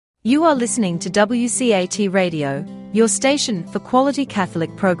You are listening to WCAT Radio, your station for quality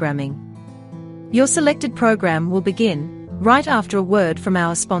Catholic programming. Your selected program will begin right after a word from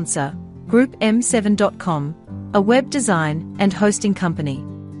our sponsor, GroupM7.com, a web design and hosting company.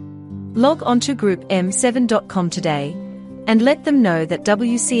 Log on to GroupM7.com today and let them know that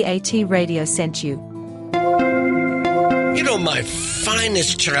WCAT Radio sent you. You know, my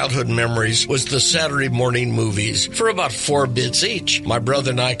finest childhood memories was the Saturday morning movies for about 4 bits each. My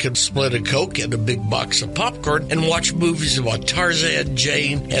brother and I could split a Coke and a big box of popcorn and watch movies about Tarzan,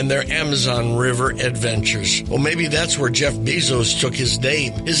 Jane, and their Amazon River adventures. Well, maybe that's where Jeff Bezos took his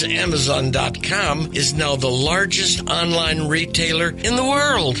name. His Amazon.com is now the largest online retailer in the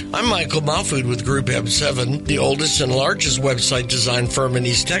world. I'm Michael Mahfood with Group M7, the oldest and largest website design firm in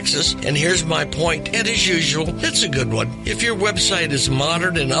East Texas. And here's my point, and as usual, it's a good one. If your website is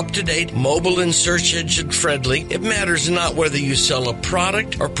modern and up-to-date, mobile and search engine friendly, it matters not whether you sell a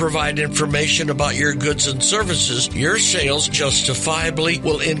product or provide information about your goods and services, your sales justifiably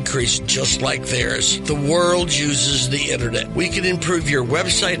will increase just like theirs. The world uses the internet. We can improve your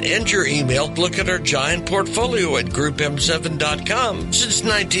website and your email. Look at our giant portfolio at GroupM7.com. Since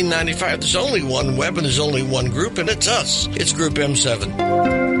 1995, there's only one web and there's only one group, and it's us. It's Group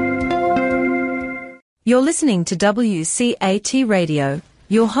M7. You're listening to WCAT Radio,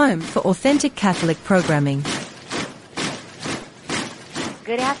 your home for authentic Catholic programming.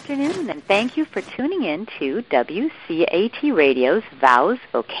 Good afternoon, and thank you for tuning in to WCAT Radio's Vows,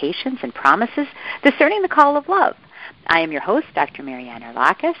 Vocations, and Promises, Discerning the Call of Love. I am your host, Dr. Marianne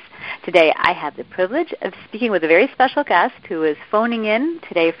Arlakis. Today I have the privilege of speaking with a very special guest who is phoning in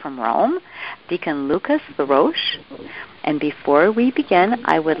today from Rome, Deacon Lucas LaRoche. And before we begin,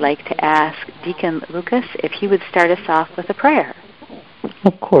 I would like to ask Deacon Lucas if he would start us off with a prayer.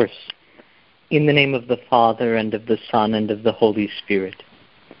 Of course. In the name of the Father, and of the Son, and of the Holy Spirit.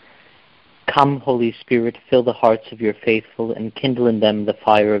 Come, Holy Spirit, fill the hearts of your faithful, and kindle in them the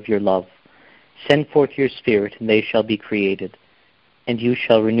fire of your love. Send forth your Spirit, and they shall be created, and you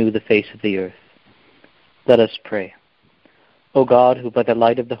shall renew the face of the earth. Let us pray. O God, who by the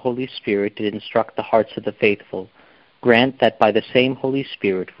light of the Holy Spirit did instruct the hearts of the faithful, grant that by the same Holy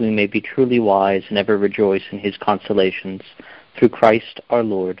Spirit we may be truly wise and ever rejoice in his consolations. Through Christ our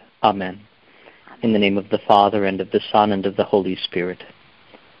Lord. Amen. In the name of the Father, and of the Son, and of the Holy Spirit.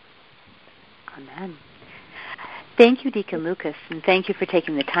 Amen. Thank you, Deacon Lucas, and thank you for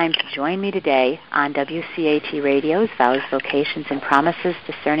taking the time to join me today on WCAT Radio's Vows, Vocations, and Promises,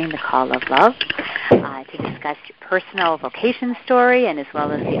 Discerning the Call of Love, to discuss your personal vocation story, and as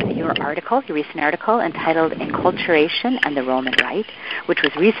well as your recent article entitled Enculturation and the Roman Rite, which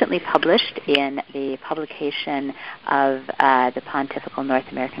was recently published in the publication of the Pontifical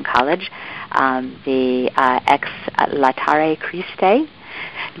North American College, the Ex Latare Christe.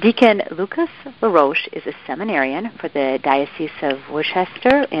 Deacon Lucas LaRoche is a seminarian for the Diocese of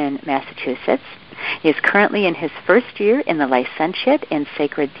Worcester in Massachusetts. He is currently in his first year in the Licentiate in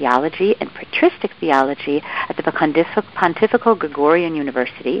Sacred Theology and Patristic Theology at the Pontifical Gregorian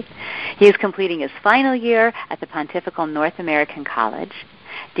University. He is completing his final year at the Pontifical North American College.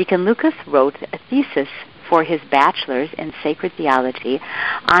 Deacon Lucas wrote a thesis for his bachelor's in Sacred Theology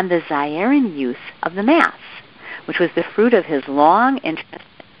on the Zairean use of the Mass, which was the fruit of his long interest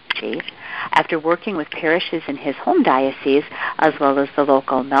after working with parishes in his home diocese, as well as the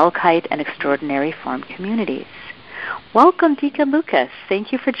local Melkite and Extraordinary Formed communities. Welcome, Deacon Lucas.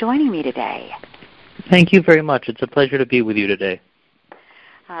 Thank you for joining me today. Thank you very much. It's a pleasure to be with you today.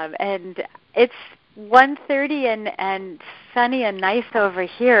 And it's 1:30 and sunny and nice over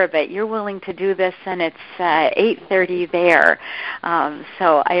here, but you're willing to do this, and it's 8:30 there.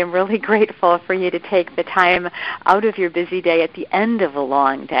 So I am really grateful for you to take the time out of your busy day at the end of a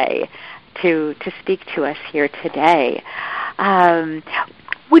long day to speak to us here today.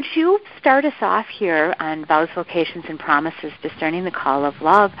 Would you start us off here on Vows, Vocations, and Promises, Discerning the Call of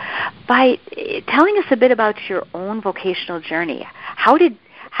Love, by telling us a bit about your own vocational journey? How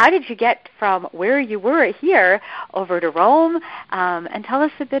did you get from where you were here over to Rome? And tell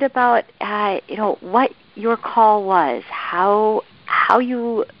us a bit about what your call was, how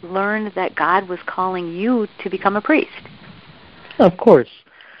you learned that God was calling you to become a priest. Of course.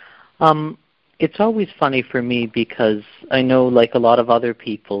 It's always funny for me because I know, like a lot of other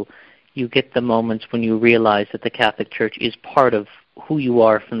people, you get the moments when you realize that the Catholic Church is part of who you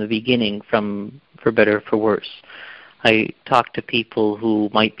are from the beginning, for better or for worse. I talk to people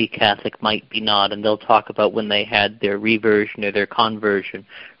who might be Catholic, might be not, and they'll talk about when they had their reversion or their conversion,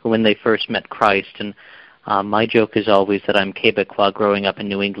 or when they first met Christ. And my joke is always that I'm Quebecois growing up in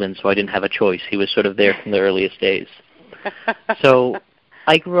New England, so I didn't have a choice. He was sort of there from the earliest days. So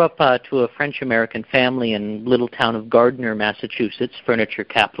I grew up to a French-American family in little town of Gardner, Massachusetts, furniture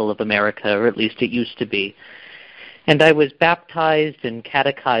capital of America, or at least it used to be. And I was baptized and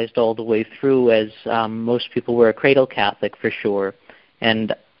catechized all the way through, as most people were, a cradle Catholic for sure.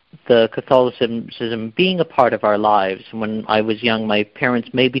 And the Catholicism being a part of our lives. When I was young, my parents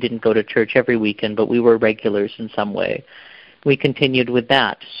maybe didn't go to church every weekend, but we were regulars in some way. We continued with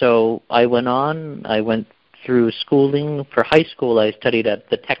that. So I went through schooling. For high school, I studied at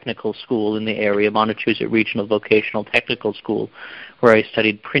the technical school in the area, Montechusett Regional Vocational Technical School, where I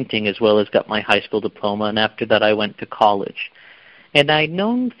studied printing as well as got my high school diploma, and after that I went to college. And I'd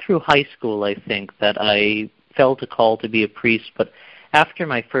known through high school, I think, that I felt a call to be a priest, but after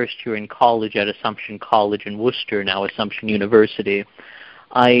my first year in college at Assumption College in Worcester, now Assumption University,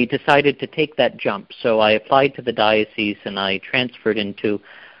 I decided to take that jump. So I applied to the diocese and I transferred into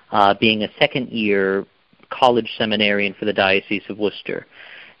being a second-year college seminarian for the Diocese of Worcester.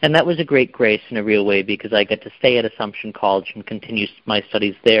 And that was a great grace in a real way because I got to stay at Assumption College and continue my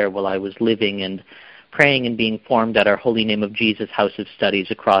studies there while I was living and praying and being formed at our Holy Name of Jesus House of Studies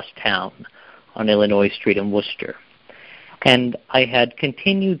across town on Illinois Street in Worcester. And I had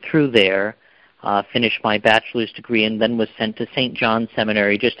continued through there, finished my bachelor's degree, and then was sent to St. John's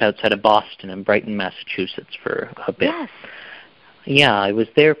Seminary just outside of Boston in Brighton, Massachusetts for a bit. Yes. Yeah, I was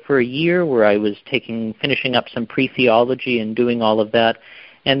there for a year where I was finishing up some pre-theology and doing all of that.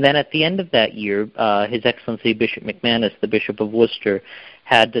 And then at the end of that year, His Excellency Bishop McManus, the Bishop of Worcester,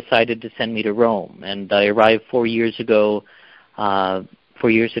 had decided to send me to Rome. And I arrived 4 years ago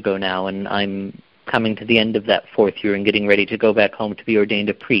now, and I'm coming to the end of that fourth year and getting ready to go back home to be ordained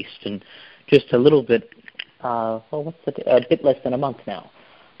a priest. And just a little bit, a bit less than a month now.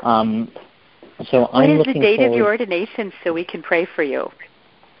 What is the date of your ordination so we can pray for you?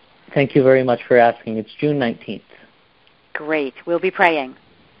 Thank you very much for asking. It's June 19th. Great. We'll be praying.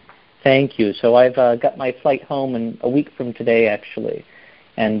 Thank you. So I've got my flight home in a week from today, actually.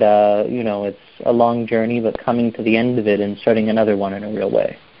 And, it's a long journey, but coming to the end of it and starting another one in a real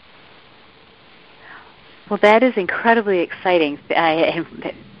way. Well, that is incredibly exciting.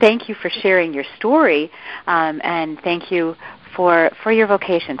 Thank you for sharing your story, and thank you for your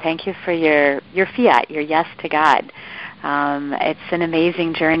vocation. Thank you for your fiat, your yes to God. It's an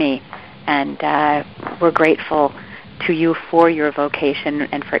amazing journey, and we're grateful to you for your vocation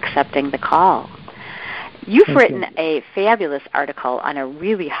and for accepting the call. You've written a fabulous article on a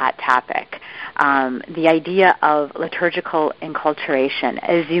really hot topic, the idea of liturgical enculturation.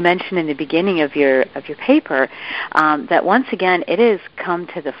 As you mentioned in the beginning of your paper, that once again it has come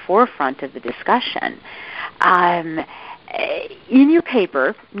to the forefront of the discussion. In your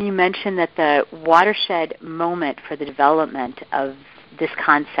paper, you mentioned that the watershed moment for the development of this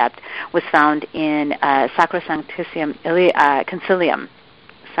concept was found in Sacrosanctum Concilium,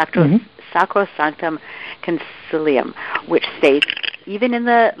 Sacrosanctum Concilium, which states, even in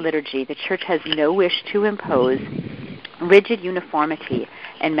the liturgy, the Church has no wish to impose rigid uniformity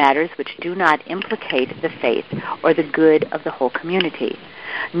in matters which do not implicate the faith or the good of the whole community.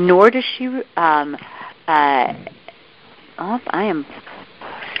 Nor does she,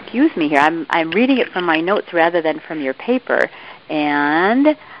 excuse me here, I'm reading it from my notes rather than from your paper,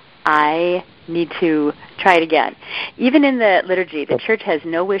 and I need to try it again. Even in the liturgy, the Church has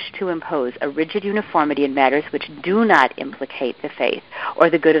no wish to impose a rigid uniformity in matters which do not implicate the faith or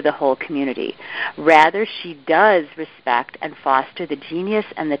the good of the whole community. Rather, she does respect and foster the genius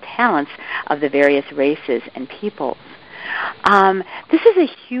and the talents of the various races and peoples. This is a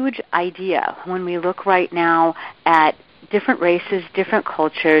huge idea when we look right now at different races, different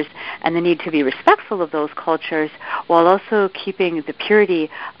cultures, and the need to be respectful of those cultures while also keeping the purity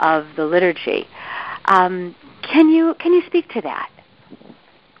of the liturgy. Can you speak to that?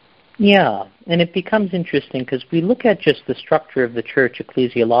 Yeah, and it becomes interesting because we look at just the structure of the Church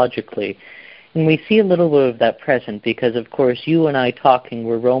ecclesiologically, and we see a little bit of that present because, of course, you and I talking,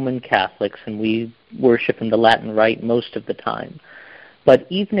 we're Roman Catholics, and we worship in the Latin Rite most of the time. But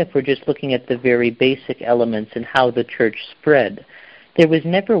even if we're just looking at the very basic elements and how the Church spread, there was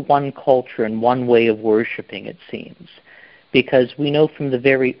never one culture and one way of worshiping, it seems, because we know from the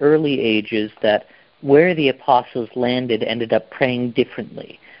very early ages that where the apostles landed ended up praying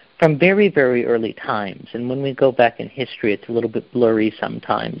differently from very, very early times. And when we go back in history, it's a little bit blurry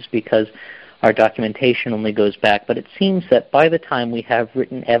sometimes because our documentation only goes back, but it seems that by the time we have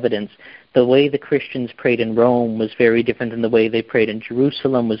written evidence, the way the Christians prayed in Rome was very different than the way they prayed in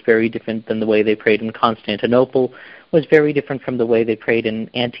Jerusalem, was very different than the way they prayed in Constantinople, was very different from the way they prayed in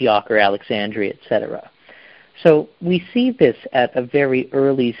Antioch or Alexandria, etc. So we see this at a very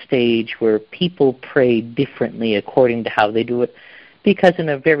early stage where people pray differently according to how they do it, Because in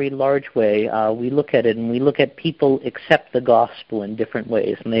a very large way, we look at it and we look at people accept the gospel in different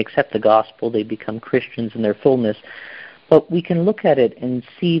ways. When they accept the gospel, they become Christians in their fullness. But we can look at it and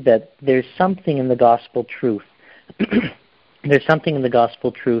see that there's something in the gospel truth. There's something in the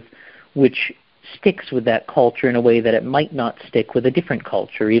gospel truth which sticks with that culture in a way that it might not stick with a different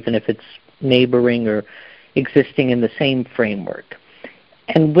culture, even if it's neighboring or existing in the same framework.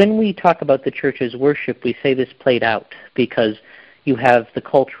 And when we talk about the church's worship, we say this played out because you have the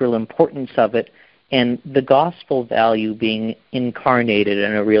cultural importance of it and the gospel value being incarnated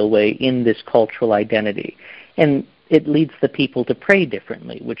in a real way in this cultural identity. And it leads the people to pray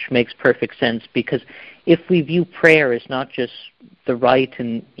differently, which makes perfect sense because if we view prayer as not just the rite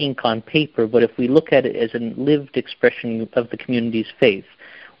and ink on paper, but if we look at it as a lived expression of the community's faith,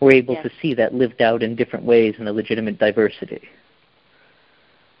 we're able to see that lived out in different ways in a legitimate diversity.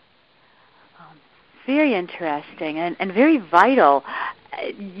 Very interesting and very vital.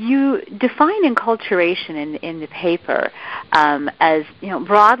 You define enculturation in the paper as,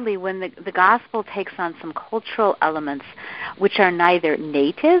 broadly when the gospel takes on some cultural elements which are neither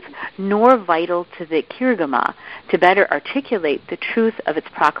native nor vital to the Kirigama to better articulate the truth of its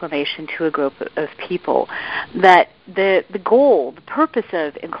proclamation to a group of people. That the goal, the purpose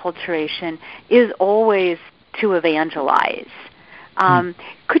of enculturation is always to evangelize.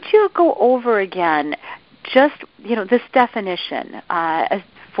 Could you go over again just, this definition as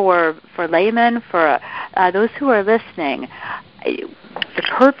for laymen, for those who are listening, the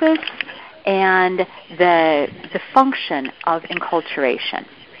purpose and the function of enculturation,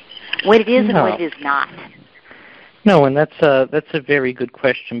 what it is and what it is not? No, and that's a very good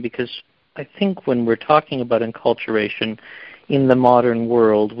question because I think when we're talking about enculturation in the modern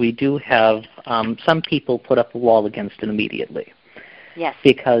world, we do have some people put up a wall against it immediately. Yes.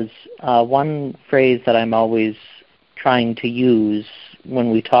 Because one phrase that I'm always trying to use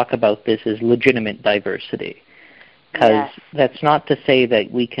when we talk about this is legitimate diversity. Because that's not to say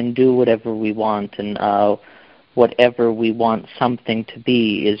that we can do whatever we want and whatever we want something to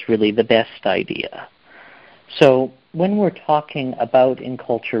be is really the best idea. So when we're talking about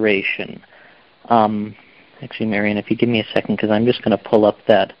enculturation, actually, Marian, if you give me a second, because I'm just going to pull up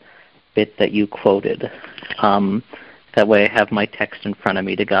that bit that you quoted. That way I have my text in front of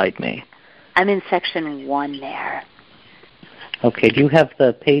me to guide me. I'm in section 1 there. Okay, do you have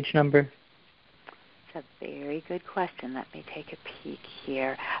the page number? It's a very good question. Let me take a peek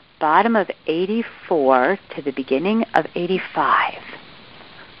here. Bottom of 84 to the beginning of 85.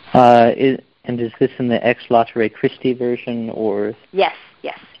 And is this in the Ex Latere Christi version or? Yes.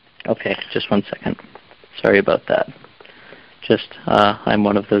 Okay, just one second. Sorry about that. I'm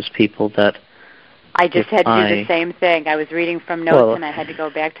one of those people that I just had to do the same thing. I was reading from notes and I had to go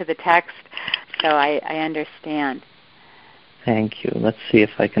back to the text, so I understand. Thank you. Let's see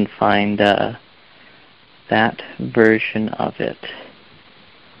if I can find that version of it.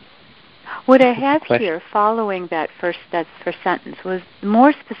 What I have here, following that first sentence, was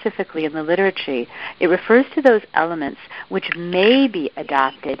more specifically in the liturgy. It refers to those elements which may be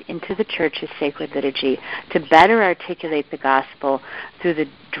adopted into the Church's sacred liturgy to better articulate the gospel through the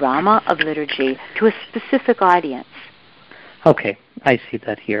drama of liturgy to a specific audience. Okay, I see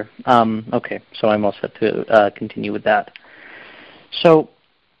that here. Okay, so I'm all set to continue with that. So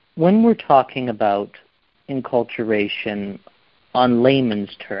when we're talking about enculturation on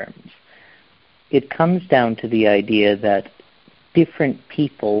layman's terms, it comes down to the idea that different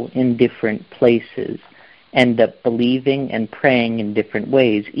people in different places end up believing and praying in different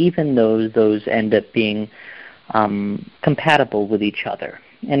ways, even though those end up being compatible with each other.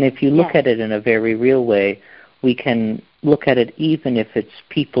 And if you look at it in a very real way, we can look at it even if it's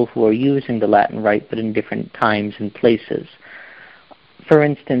people who are using the Latin Rite but in different times and places. For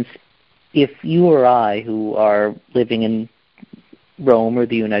instance, if you or I, who are living in Rome or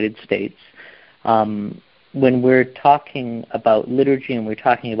the United States, when we're talking about liturgy and we're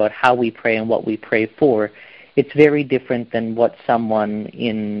talking about how we pray and what we pray for, it's very different than what someone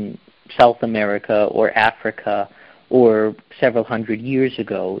in South America or Africa or several hundred years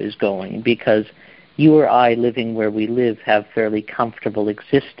ago is going, because you or I living where we live have fairly comfortable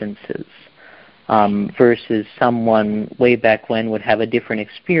existences versus someone way back when would have a different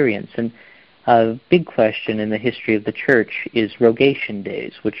experience. And a big question in the history of the Church is Rogation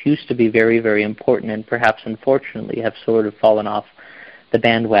Days, which used to be very, very important and perhaps unfortunately have sort of fallen off the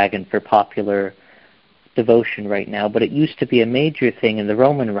bandwagon for popular devotion right now. But it used to be a major thing in the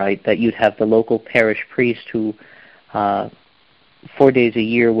Roman Rite that you'd have the local parish priest who 4 days a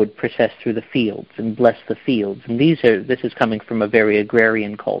year would process through the fields and bless the fields. And this is coming from a very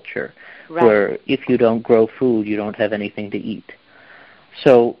agrarian culture where if you don't grow food, you don't have anything to eat.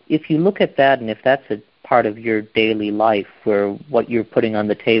 So if you look at that, and if that's a part of your daily life where what you're putting on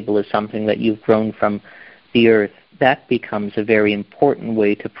the table is something that you've grown from the earth, that becomes a very important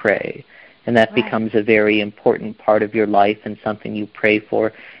way to pray. And that becomes a very important part of your life and something you pray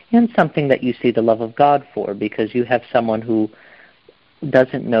for and something that you see the love of God for, because you have someone who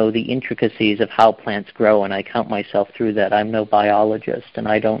doesn't know the intricacies of how plants grow, and I count myself through that. I'm no biologist, and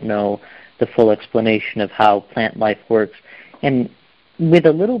I don't know the full explanation of how plant life works. And with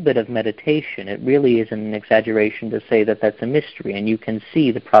a little bit of meditation, it really isn't an exaggeration to say that that's a mystery, and you can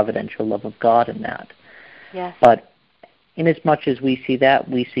see the providential love of God in that. Yes. But inasmuch as we see that,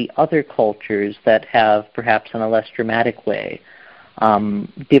 we see other cultures that have, perhaps in a less dramatic way,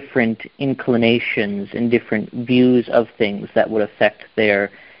 different inclinations and different views of things that would affect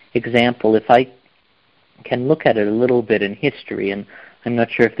their example. If I can look at it a little bit in history, and I'm not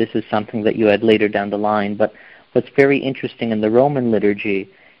sure if this is something that you had later down the line, but what's very interesting in the Roman liturgy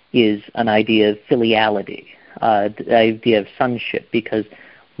is an idea of filiality, the idea of sonship, because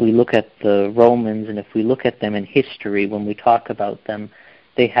we look at the Romans, and if we look at them in history, when we talk about them,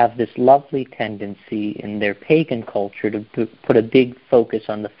 they have this lovely tendency in their pagan culture to put a big focus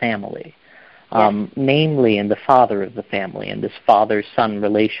on the family, namely in the father of the family, and this father-son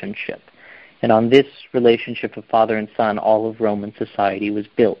relationship. And on this relationship of father and son, all of Roman society was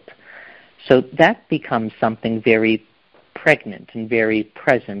built. So that becomes something very pregnant and very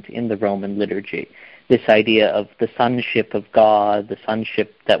present in the Roman liturgy. This idea of the sonship of God, the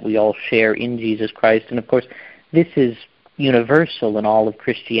sonship that we all share in Jesus Christ. And of course, this is universal in all of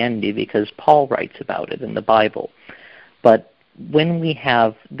Christianity because Paul writes about it in the Bible. But when we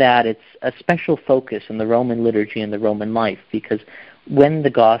have that, it's a special focus in the Roman liturgy and the Roman life, because when the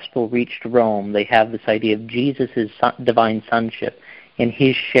gospel reached Rome, they have this idea of Jesus' divine sonship and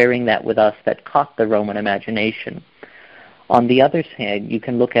his sharing that with us that caught the Roman imagination. On the other hand, you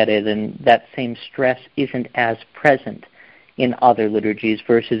can look at it and that same stress isn't as present in other liturgies,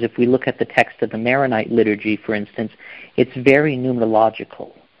 versus if we look at the text of the Maronite liturgy, for instance, it's very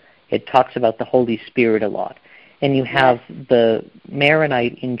pneumatological. It talks about the Holy Spirit a lot. And you have the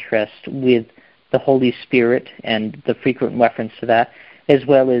Maronite interest with the Holy Spirit and the frequent reference to that, as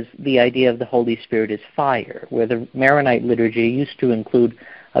well as the idea of the Holy Spirit as fire, where the Maronite liturgy used to include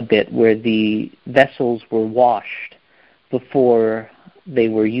a bit where the vessels were washed before they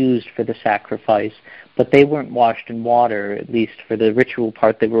were used for the sacrifice, but they weren't washed in water, at least for the ritual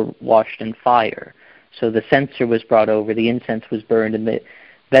part. They were washed in fire. So the censer was brought over, the incense was burned, and the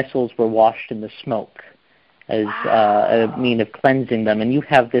vessels were washed in the smoke as a mean of cleansing them. And you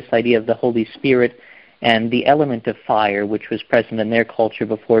have this idea of the Holy Spirit and the element of fire, which was present in their culture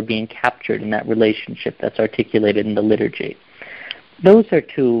before being captured in that relationship that's articulated in the liturgy. Those are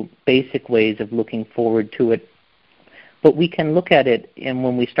two basic ways of looking forward to it. But we can look at it, and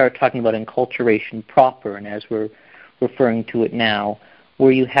when we start talking about enculturation proper, and as we're referring to it now,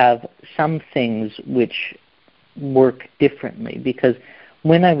 where you have some things which work differently. Because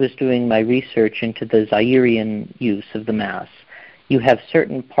when I was doing my research into the Zairean use of the Mass, you have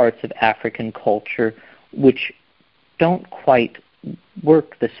certain parts of African culture which don't quite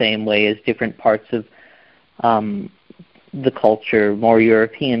work the same way as different parts of the culture, more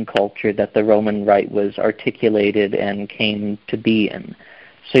European culture, that the Roman Rite was articulated and came to be in.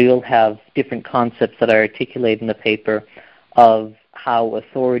 So you'll have different concepts that are articulated in the paper of how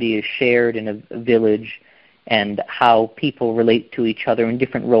authority is shared in a village and how people relate to each other in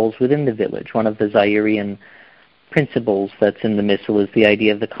different roles within the village. One of the Zairean principles that's in the Missal is the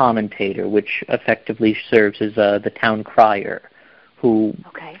idea of the commentator, which effectively serves as the town crier, who,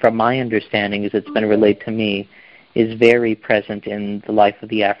 from my understanding, as it's been relayed to me, is very present in the life of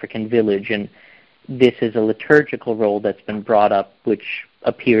the African village. And this is a liturgical role that's been brought up, which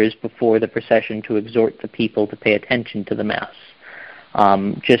appears before the procession to exhort the people to pay attention to the Mass,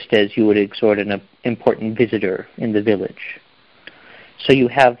 just as you would exhort an important visitor in the village. So you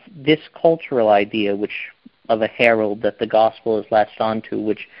have this cultural idea of a herald that the gospel is latched onto,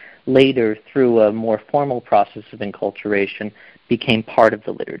 which later, through a more formal process of enculturation, became part of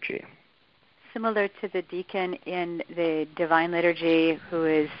the liturgy. Similar to the deacon in the Divine Liturgy who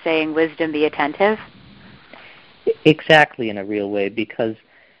is saying, wisdom, be attentive? Exactly, in a real way, because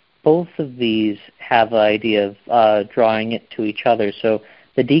both of these have an idea of drawing it to each other. So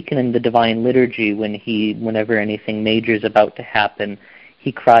the deacon in the Divine Liturgy, whenever anything major is about to happen,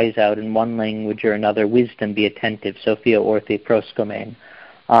 he cries out in one language or another, wisdom, be attentive, Sophia orthe proskomen.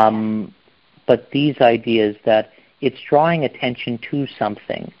 But these ideas that it's drawing attention to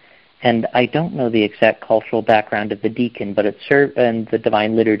something. And I don't know the exact cultural background of the deacon, but it served in the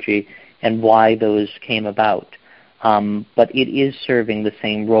Divine Liturgy and why those came about. but it is serving the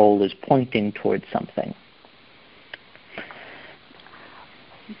same role as pointing towards something.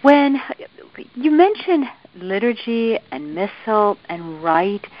 When you mention liturgy and missal and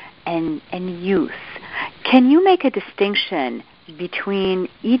rite and use, can you make a distinction between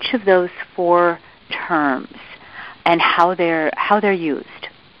each of those four terms and how they're used?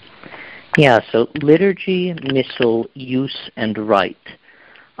 Yeah, so liturgy, missal, use, and rite.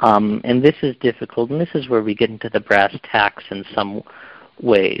 And this is difficult, and this is where we get into the brass tacks in some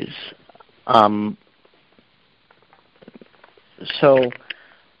ways. So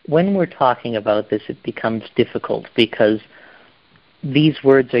when we're talking about this, it becomes difficult because these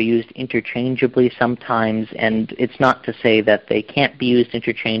words are used interchangeably sometimes, and it's not to say that they can't be used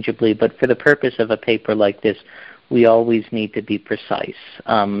interchangeably, but for the purpose of a paper like this, we always need to be precise,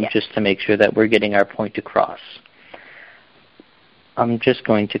 just to make sure that we're getting our point across. I'm just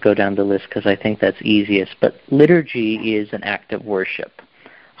going to go down the list because I think that's easiest, but liturgy is an act of worship.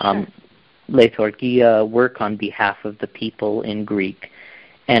 Liturgia, work on behalf of the people in Greek,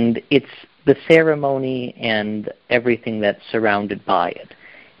 and it's the ceremony and everything that's surrounded by it.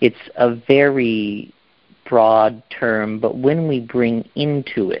 It's a very broad term, but when we bring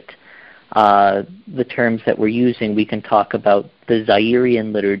into it the terms that we're using, we can talk about the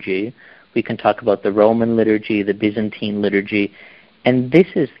Zairian liturgy, we can talk about the Roman liturgy, the Byzantine liturgy, and this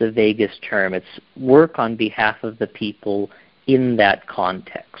is the vaguest term. It's work on behalf of the people in that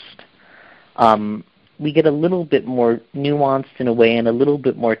context. We get a little bit more nuanced in a way and a little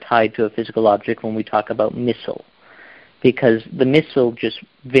bit more tied to a physical object when we talk about missal, because the missal, just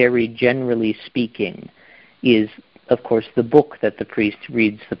very generally speaking, is, of course, the book that the priest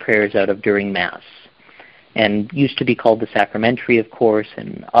reads the prayers out of during Mass, and used to be called the sacramentary, of course,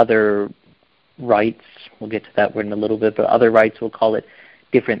 and other rites, we'll get to that word in a little bit, but other rites will call it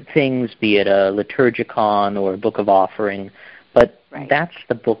different things, be it a liturgicon or a book of offering, but that's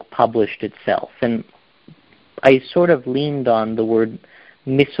the book published itself. And I sort of leaned on the word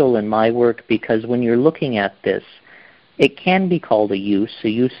missal in my work because when you're looking at this, it can be called a use. A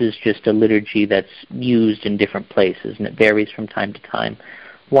use is just a liturgy that's used in different places, and it varies from time to time.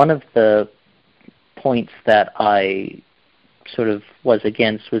 One of the points that I sort of was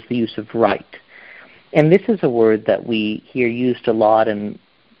against was the use of rite. And this is a word that we hear used a lot and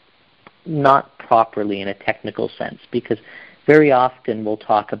not properly in a technical sense, because very often we'll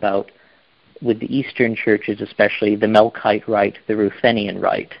talk about, with the Eastern churches especially, the Melkite rite, the Ruthenian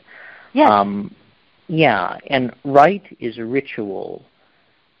rite. Yes. And rite is a ritual.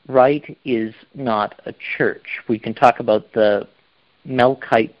 Rite is not a church. We can talk about the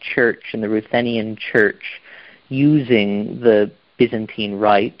Melkite church and the Ruthenian church using the Byzantine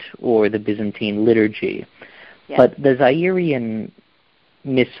rite or the Byzantine liturgy. Yes. But the Zairian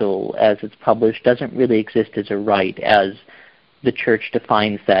missal, as it's published, doesn't really exist as a rite as the church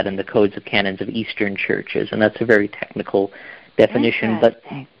defines that in the codes of canons of Eastern churches, and that's a very technical definition. But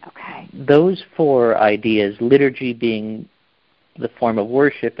those four ideas, liturgy being the form of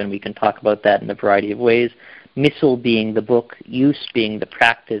worship, and we can talk about that in a variety of ways, missal being the book, use being the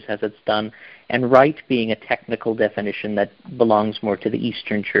practice as it's done, and rite being a technical definition that belongs more to the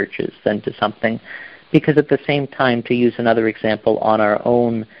Eastern churches than to something. Because at the same time, to use another example on our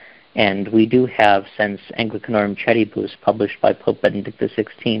own, and we do have, since Anglicanorum Cedibus, published by Pope Benedict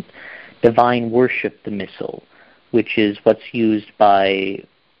XVI, divine worship the missal, which is what's used by,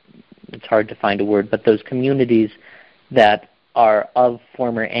 it's hard to find a word, but those communities that are of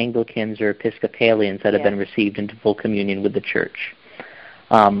former Anglicans or Episcopalians that have been received into full communion with the Church.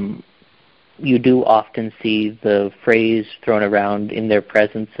 You do often see the phrase thrown around in their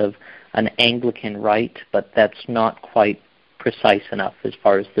presence of an Anglican rite, but that's not quite precise enough as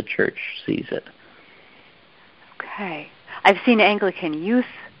far as the Church sees it. Okay. I've seen Anglican youth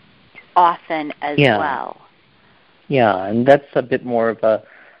often as well. Yeah, and that's a bit more of a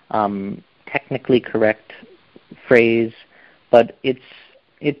technically correct phrase, but it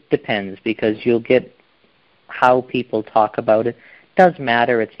depends, because you'll get how people talk about it. It does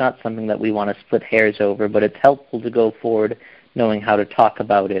matter. It's not something that we want to split hairs over, but it's helpful to go forward knowing how to talk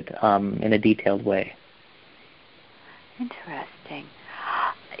about it in a detailed way. Interesting.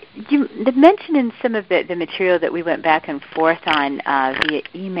 You mentioned in some of the material that we went back and forth on via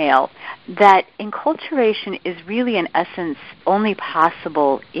email that enculturation is really, in essence, only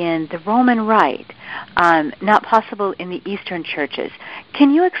possible in the Roman Rite, not possible in the Eastern churches.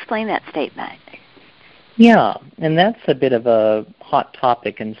 Can you explain that statement? Yeah, and that's a bit of a hot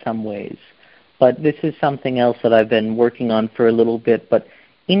topic in some ways. But this is something else that I've been working on for a little bit. But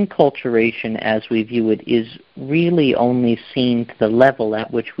enculturation, as we view it, is really only seen to the level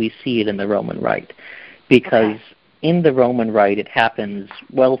at which we see it in the Roman Rite. Because in the Roman Rite, it happens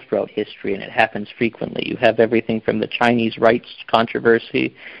well throughout history, and it happens frequently. You have everything from the Chinese rites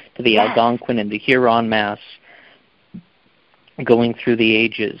controversy to the Algonquin and the Huron Mass going through the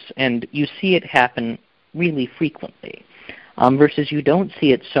ages. And you see it happen really frequently, versus you don't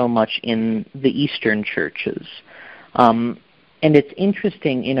see it so much in the Eastern churches. And it's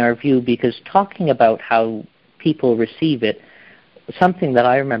interesting in our view because talking about how people receive it, something that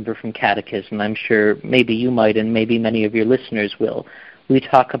I remember from catechism, I'm sure maybe you might and maybe many of your listeners will, we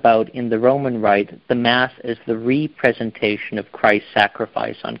talk about in the Roman Rite the Mass as the representation of Christ's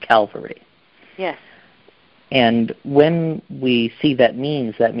sacrifice on Calvary. Yes. And when we see that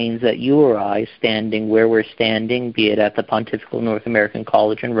means that you or I, standing where we're standing, be it at the Pontifical North American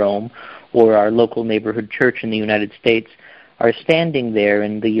College in Rome or our local neighborhood church in the United States, are standing there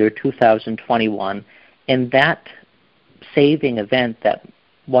in the year 2021, and that saving event, that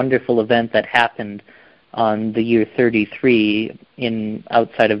wonderful event that happened on the year 33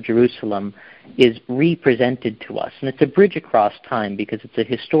 outside of Jerusalem, is represented to us. And it's a bridge across time because it's a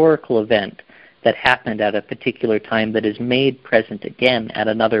historical event that happened at a particular time that is made present again at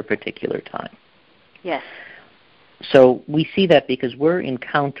another particular time. Yes. So we see that because we're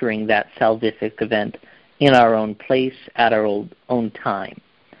encountering that salvific event in our own place at our own time.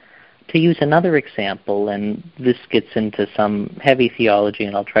 To use another example, and this gets into some heavy theology,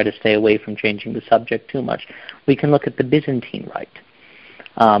 and I'll try to stay away from changing the subject too much, we can look at the Byzantine Rite.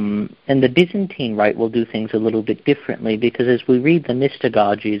 And the Byzantine Rite will do things a little bit differently because as we read the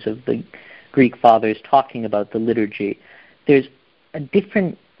mystagogies of the Greek fathers talking about the liturgy, there's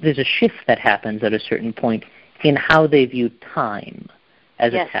a shift that happens at a certain point in how they view time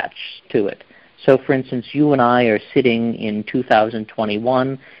as attached to it. So, for instance, you and I are sitting in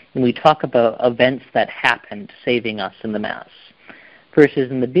 2021, and we talk about events that happened saving us in the Mass. Versus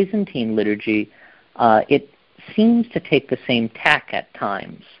in the Byzantine liturgy, it seems to take the same tack at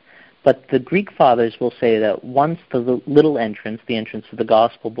times. But the Greek fathers will say that once the little entrance, the entrance of the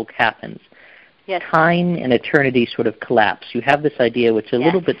Gospel book happens, time and eternity sort of collapse. You have this idea, which is a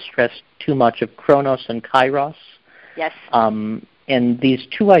little bit stressed too much, of chronos and kairos. Yes. And these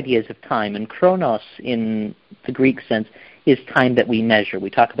two ideas of time, and chronos in the Greek sense is time that we measure. We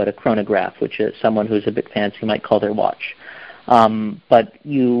talk about a chronograph, which is someone who's a bit fancy might call their watch. But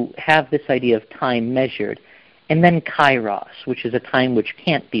you have this idea of time measured. And then kairos, which is a time which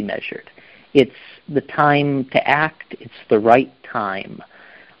can't be measured. It's the time to act. It's the right time.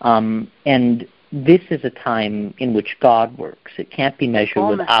 And this is a time in which God works. It can't be measured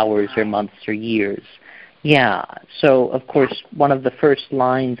with hours or months or years. Yeah. So, of course, one of the first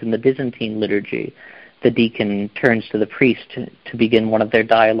lines in the Byzantine liturgy, the deacon turns to the priest to begin one of their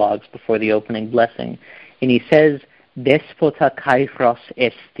dialogues before the opening blessing. And he says, Despota kairos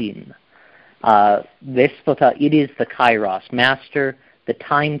estin. Despota, it is the kairos. Master, the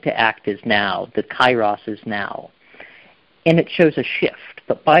time to act is now. The kairos is now. And it shows a shift.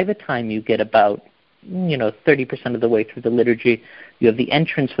 But by the time you get about 30% of the way through the liturgy, you have the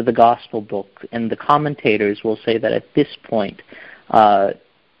entrance for the Gospel book, and the commentators will say that at this point, the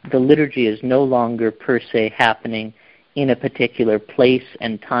liturgy is no longer per se happening in a particular place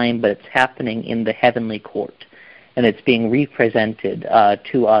and time, but it's happening in the heavenly court, and it's being represented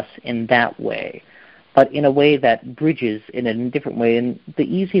to us in that way, but in a way that bridges in a different way. And the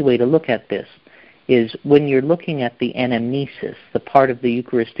easy way to look at this is when you're looking at the anamnesis, the part of the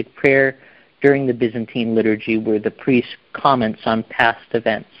Eucharistic prayer during the Byzantine liturgy where the priest comments on past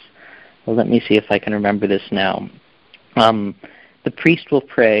events. Well, let me see if I can remember this now. The priest will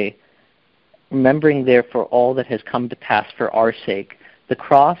pray, remembering therefore all that has come to pass for our sake, the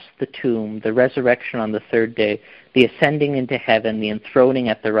cross, the tomb, the resurrection on the third day, the ascending into heaven, the enthroning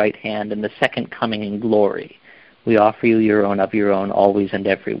at the right hand, and the second coming in glory. We offer you your own of your own, always and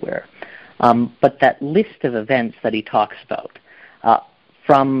everywhere. But that list of events that he talks about,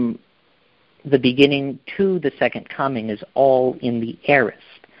 from the beginning to the second coming, is all in the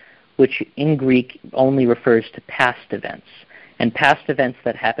aorist, which in Greek only refers to past events, and past events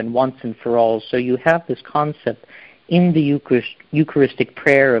that happen once and for all. So you have this concept in the Eucharistic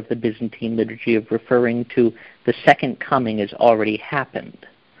prayer of the Byzantine liturgy of referring to the second coming has already happened.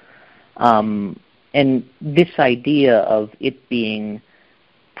 And this idea of it being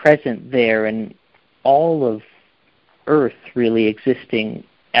present there and all of earth really existing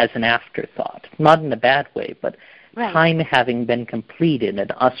as an afterthought, not in a bad way, but time having been completed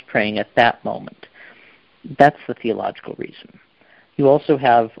and us praying at that moment. That's the theological reason. You also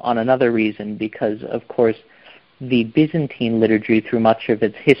have, on another reason, because, of course, the Byzantine liturgy, through much of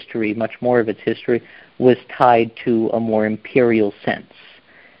its history, much more of its history, was tied to a more imperial sense.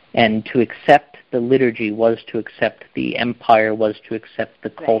 And to accept the liturgy was to accept the empire, was to accept the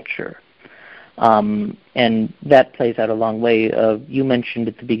culture. And that plays out a long way. You mentioned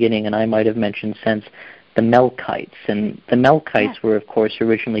at the beginning, and I might have mentioned since, the Melkites. And the Melkites were, of course,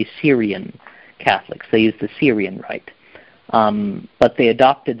 originally Syrian Catholics. They used the Syrian rite. But they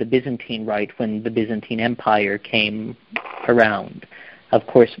adopted the Byzantine rite when the Byzantine Empire came around. Of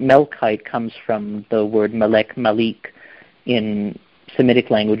course, Melkite comes from the word Melek, Malik in Semitic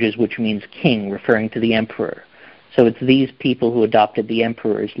languages, which means king, referring to the emperor. So it's these people who adopted the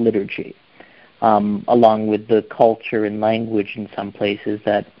emperor's liturgy, along with the culture and language in some places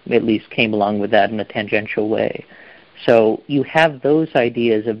that at least came along with that in a tangential way. So you have those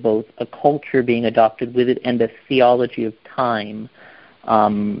ideas of both a culture being adopted with it and a theology of time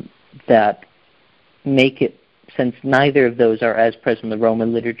that make it, since neither of those are as present in the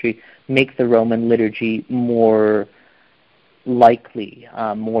Roman liturgy, make the Roman liturgy more likely,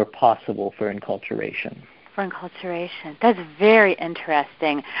 more possible for enculturation. For enculturation. That's very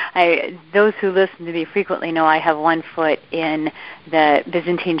interesting. Those who listen to me frequently know I have one foot in the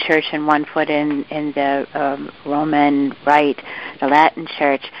Byzantine Church and one foot in the Roman Rite, the Latin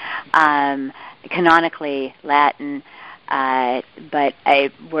Church, canonically Latin, but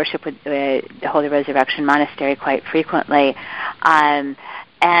I worship with the Holy Resurrection Monastery quite frequently. And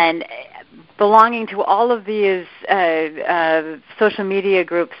belonging to all of these social media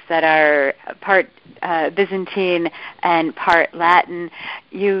groups that are part Byzantine and part Latin,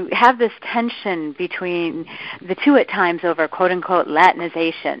 you have this tension between the two at times over quote-unquote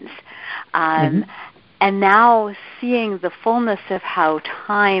Latinizations. And now seeing the fullness of how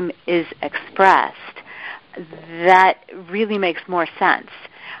time is expressed, that really makes more sense.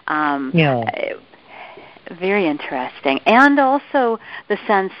 Very interesting. And also the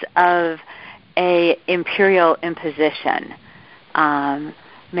sense of a imperial imposition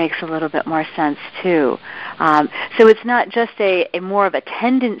makes a little bit more sense too. So it's not just a more of a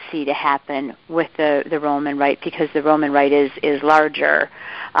tendency to happen with the Roman Rite because the Roman Rite is larger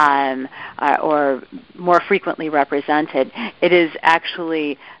or more frequently represented. It is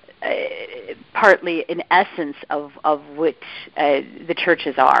actually partly an essence of which the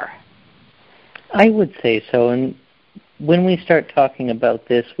churches are. I would say so. And when we start talking about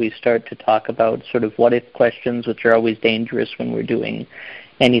this, we start to talk about sort of what-if questions, which are always dangerous when we're doing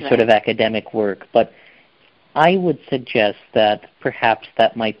any sort of academic work. But I would suggest that perhaps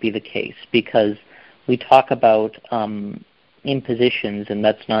that might be the case, because we talk about impositions, and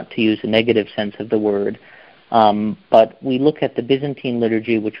that's not to use a negative sense of the word, but we look at the Byzantine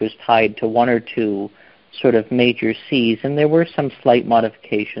liturgy, which was tied to one or two sort of major sees, and there were some slight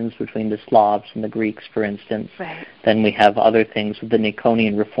modifications between the Slavs and the Greeks, for instance. Right. Then we have other things with the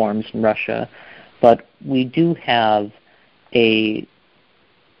Niconian reforms in Russia. But we do have a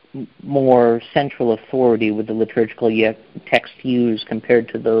more central authority with the liturgical text used compared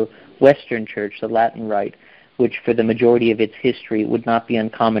to the Western Church, the Latin Rite, which for the majority of its history would not be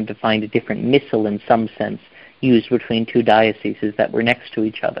uncommon to find a different missal in some sense used between two dioceses that were next to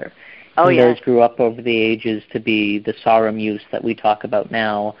each other. Those grew up over the ages to be the Sarum use that we talk about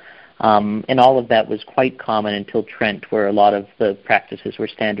now, and all of that was quite common until Trent, where a lot of the practices were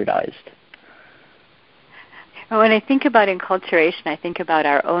standardized. When I think about enculturation, I think about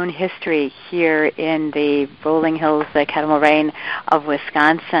our own history here in the rolling hills, the Kettle Moraine of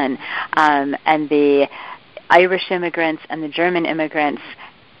Wisconsin, and the Irish immigrants and the German immigrants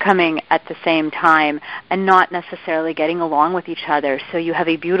coming at the same time and not necessarily getting along with each other. So you have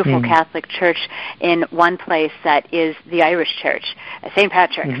a beautiful Catholic church in one place that is the Irish church, St.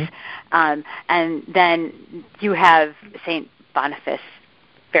 Patrick's. And then you have St. Boniface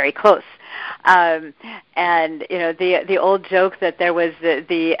very close. And you know, the old joke that there was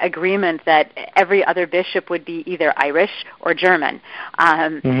the agreement that every other bishop would be either Irish or German,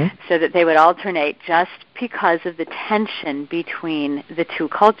 so that they would alternate just because of the tension between the two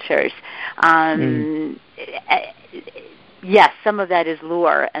cultures. Yes, some of that is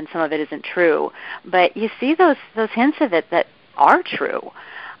lore and some of it isn't true, but you see those hints of it that are true,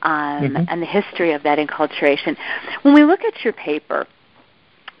 and the history of that enculturation. When we look at your paper,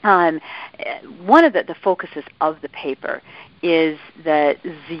 one of the focuses of the paper is the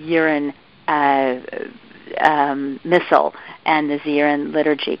Zieran Missal and the Zieran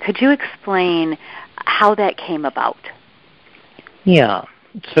liturgy. Could you explain how that came about? Yeah.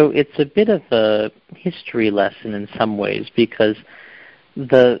 So it's a bit of a history lesson in some ways, because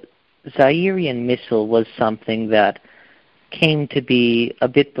the Zieran Missal was something that came to be a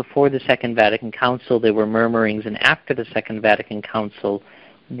bit before the Second Vatican Council. There were murmurings, and after the Second Vatican Council,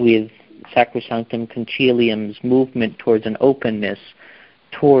 with Sacrosanctum Concilium's movement towards an openness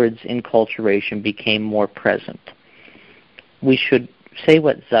towards enculturation became more present. We should say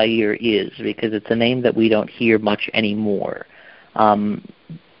what Zaire is, because it's a name that we don't hear much anymore.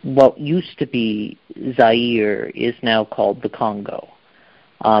 What used to be Zaire is now called the Congo.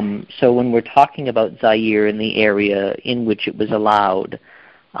 So when we're talking about Zaire in the area in which it was allowed,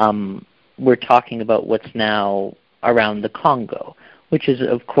 we're talking about what's now around the Congo, which is,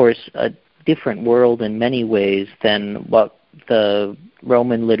 of course, a different world in many ways than what the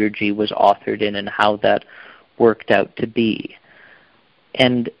Roman liturgy was authored in and how that worked out to be.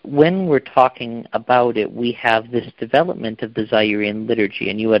 And when we're talking about it, we have this development of the Zairean liturgy,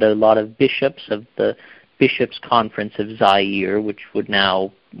 and you had a lot of bishops of the Bishops' Conference of Zaire, which would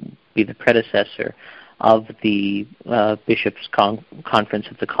now be the predecessor of the Bishops' Conference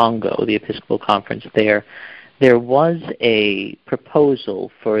of the Congo, the Episcopal Conference there. There was a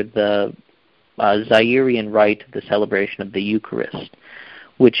proposal for the Zairean rite of the celebration of the Eucharist,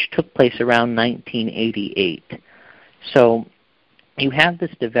 which took place around 1988. So you have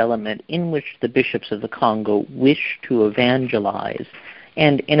this development in which the bishops of the Congo wish to evangelize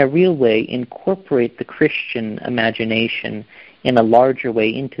and in a real way incorporate the Christian imagination in a larger way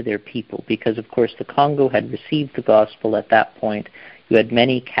into their people, because of course the Congo had received the gospel at that point. You had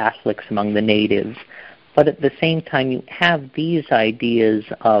many Catholics among the natives, but at the same time you have these ideas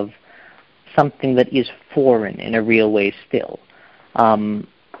of something that is foreign in a real way still.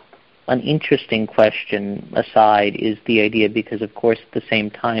 An interesting question aside is the idea, because of course at the same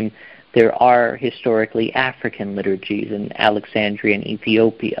time there are historically African liturgies in Alexandria and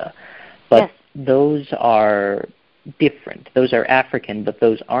Ethiopia, but yes, those are different. Those are African, but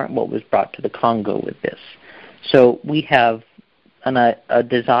those aren't what was brought to the Congo with this. So we have a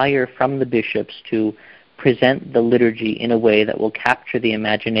desire from the bishops to present the liturgy in a way that will capture the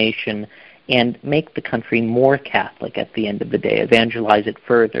imagination and make the country more Catholic at the end of the day, evangelize it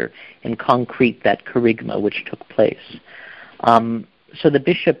further, and concrete that kerygma which took place. So the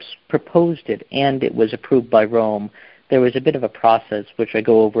bishops proposed it, and it was approved by Rome. There was a bit of a process, which I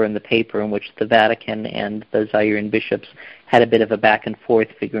go over in the paper, in which the Vatican and the Zairean bishops had a bit of a back and forth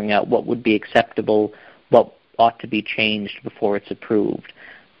figuring out what would be acceptable, what ought to be changed before it's approved.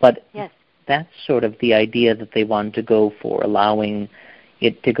 But yes, that's sort of the idea that they wanted to go for, allowing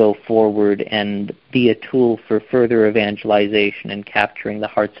it to go forward and be a tool for further evangelization and capturing the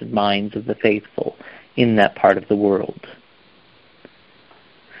hearts and minds of the faithful in that part of the world.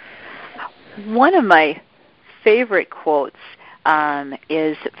 One of my favorite quotes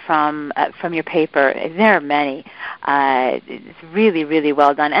is from your paper. There are many. It's really, really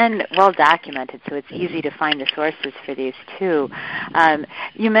well done and well documented, so it's easy to find the sources for these too.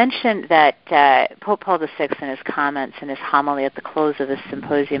 You mentioned that Pope Paul VI in his comments in his homily at the close of the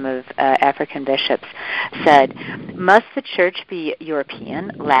Symposium of African Bishops said, "Must the Church be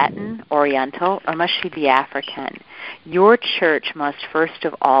European, Latin, Oriental, or must she be African? Your Church must first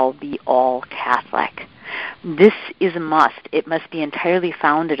of all be all Catholic. This is a must. It must be entirely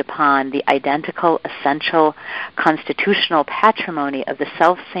founded upon the identical, essential, constitutional patrimony of the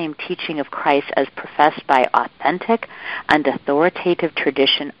self-same teaching of Christ as professed by authentic and authoritative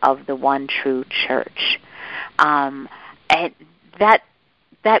tradition of the one true Church." And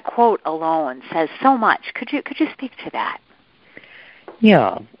that quote alone says so much. Could you speak to that?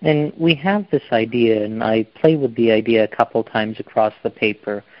 Yeah, and we have this idea, and I play with the idea a couple times across the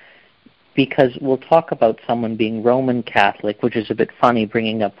paper, because we'll talk about someone being Roman Catholic, which is a bit funny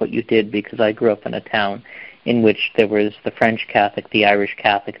bringing up what you did, because I grew up in a town in which there was the French Catholic, the Irish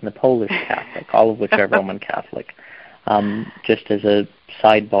Catholic, and the Polish Catholic, all of which are Roman Catholic. Just as a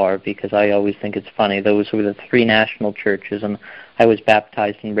sidebar, because I always think it's funny, those were the three national churches, and I was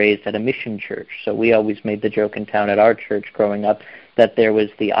baptized and raised at a mission church, so we always made the joke in town at our church growing up that there was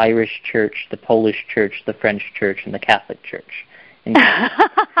the Irish church, the Polish church, the French church, and the Catholic church.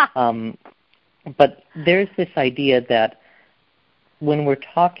 But there's this idea that when we're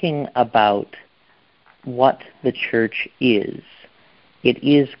talking about what the Church is, it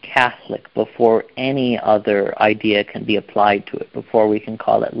is Catholic before any other idea can be applied to it, before we can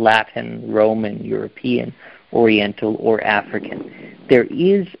call it Latin, Roman, European, Oriental, or African. There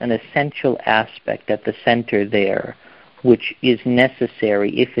is an essential aspect at the center there which is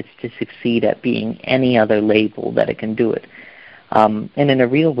necessary if it's to succeed at being any other label that it can do it. And in a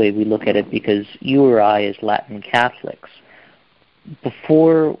real way we look at it, because you or I as Latin Catholics,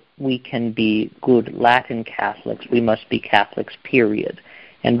 before we can be good Latin Catholics, we must be Catholics, period.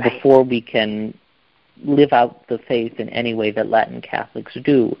 And right, before we can live out the faith in any way that Latin Catholics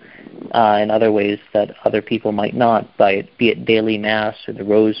do, in other ways that other people might not, be it daily Mass or the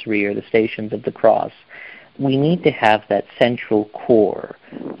Rosary or the Stations of the Cross, we need to have that central core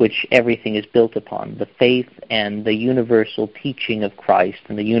which everything is built upon, the faith and the universal teaching of Christ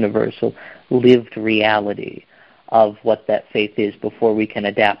and the universal lived reality of what that faith is before we can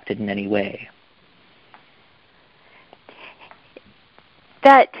adapt it in any way.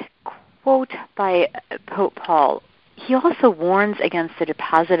 That quote by Pope Paul, he also warns against the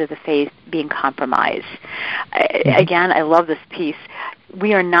deposit of the faith being compromised. Again, I love this piece.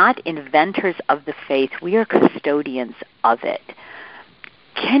 We are not inventors of the faith. We are custodians of it.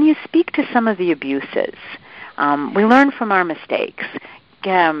 Can you speak to some of the abuses? We learn from our mistakes.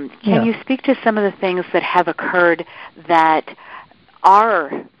 Can you speak to some of the things that have occurred that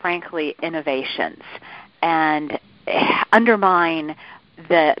are, frankly, innovations and undermine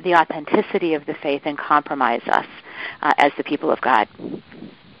the authenticity of the faith and compromise us as the people of God?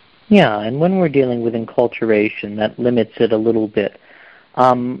 Yeah, and when we're dealing with enculturation, that limits it a little bit.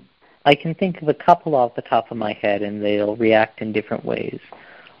 I can think of a couple off the top of my head, and they'll react in different ways.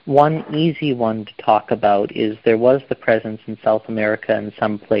 One easy one to talk about is there was the presence in South America in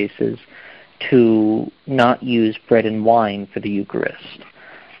some places to not use bread and wine for the Eucharist.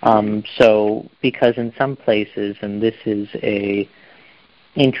 So, because in some places, and this is a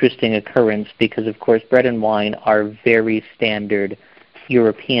interesting occurrence because, of course, bread and wine are very standard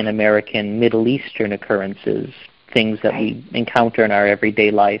European, American, Middle Eastern occurrences, things that we encounter in our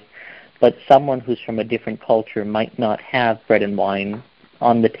everyday life. But someone who's from a different culture might not have bread and wine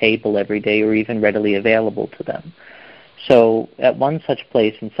on the table every day or even readily available to them. So at one such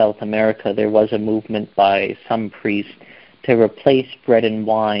place in South America, there was a movement by some priest to replace bread and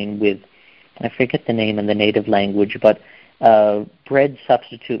wine with, I forget the name in the native language, but bread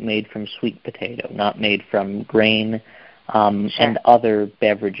substitute made from sweet potato, not made from grain, and other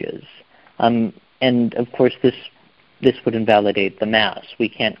beverages. And of course, this would invalidate the Mass. We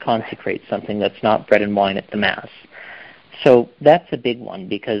can't consecrate something that's not bread and wine at the Mass. So that's a big one,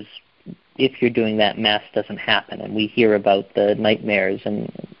 because if you're doing that, Mass doesn't happen. And we hear about the nightmares,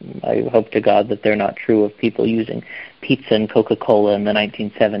 and I hope to God that they're not true, of people using pizza and Coca-Cola in the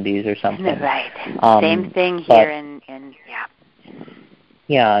 1970s or something. Right. Same thing here in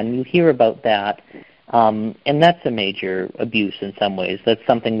Yeah, and you hear about that. And that's a major abuse in some ways. That's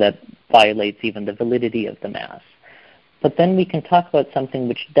something that violates even the validity of the Mass. But then we can talk about something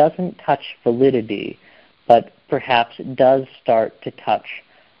which doesn't touch validity, but perhaps does start to touch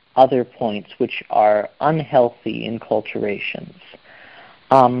other points which are unhealthy enculturations.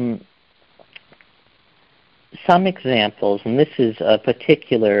 Some examples, and this is a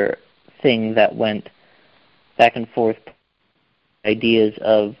particular thing that went back and forth, ideas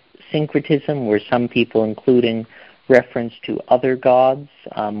of syncretism, where some people including reference to other gods,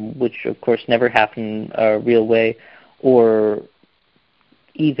 which of course never happen a real way, or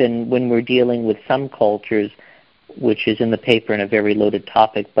even when we're dealing with some cultures, which is in the paper and a very loaded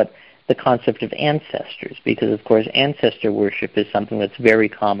topic, but the concept of ancestors, because of course ancestor worship is something that's very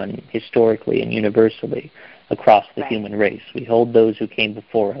common historically and universally across the human race. We hold those who came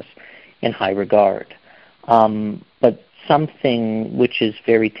before us in high regard. But something which is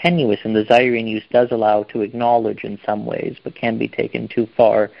very tenuous, and the Zyrine use does allow to acknowledge in some ways, but can be taken too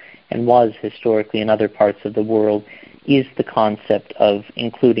far, and was historically in other parts of the world, is the concept of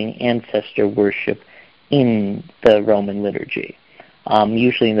including ancestor worship in the Roman liturgy,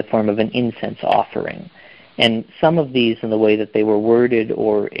 usually in the form of an incense offering. And some of these, in the way that they were worded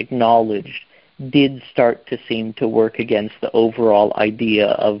or acknowledged, did start to seem to work against the overall idea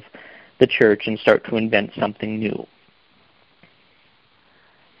of the Church and start to invent something new.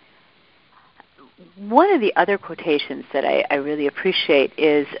 One of the other quotations that I really appreciate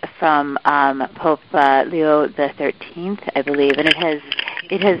is from Pope Leo XIII, I believe, and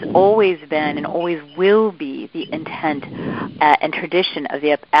it has always been and always will be the intent and tradition of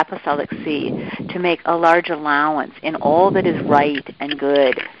the Apostolic See to make a large allowance in all that is right and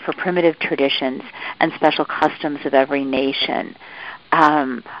good for primitive traditions and special customs of every nation.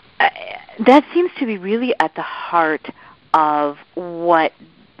 That seems to be really at the heart of what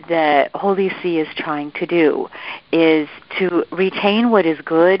the Holy See is trying to do, is to retain what is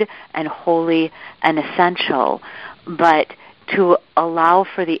good and holy and essential, but to allow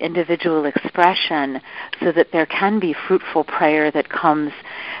for the individual expression so that there can be fruitful prayer that comes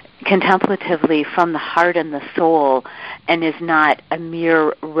contemplatively from the heart and the soul and is not a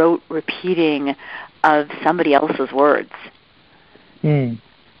mere rote repeating of somebody else's words.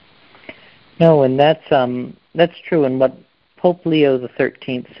 No, and that's true, and what Pope Leo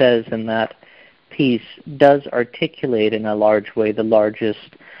XIII says in that piece does articulate in a large way the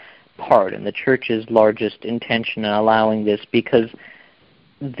largest part and the Church's largest intention in allowing this, because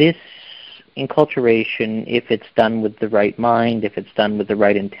this enculturation, if it's done with the right mind, if it's done with the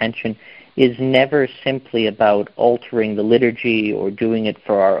right intention, is never simply about altering the liturgy or doing it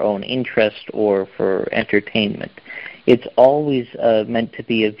for our own interest or for entertainment. It's always meant to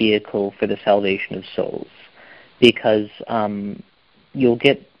be a vehicle for the salvation of souls, because you'll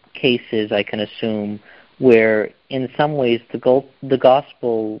get cases, I can assume, where in some ways the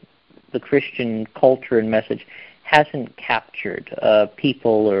gospel, the Christian culture and message hasn't captured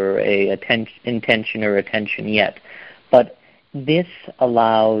people or intention or attention yet. But this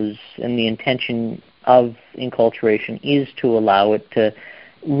allows, and the intention of enculturation is to allow it to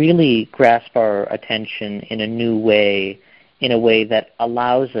really grasp our attention in a new way, in a way that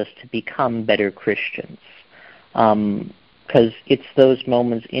allows us to become better Christians. Because it's those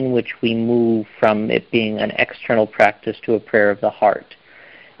moments in which we move from it being an external practice to a prayer of the heart.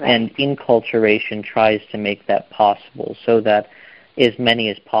 Right. And enculturation tries to make that possible so that as many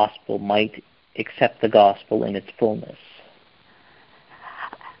as possible might accept the gospel in its fullness.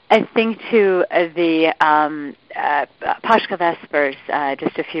 I think to the Paschal Vespers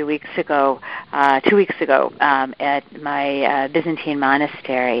just a few weeks ago, 2 weeks ago, at my Byzantine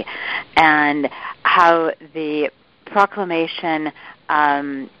monastery, and how the proclamation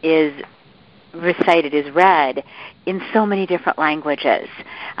is recited, is read in so many different languages.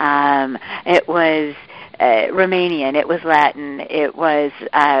 It was Romanian, it was Latin, it was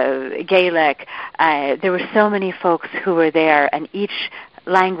Gaelic. There were so many folks who were there, and each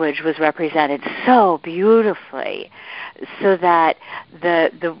language was represented so beautifully, so that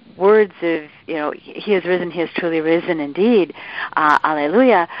the words of, He is risen, He is truly risen indeed,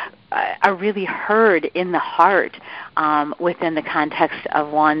 Alleluia, are really heard in the heart within the context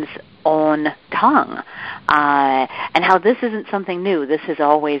of one's own tongue, and how this isn't something new. This has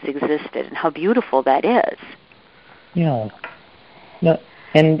always existed, and how beautiful that is. Yeah. No,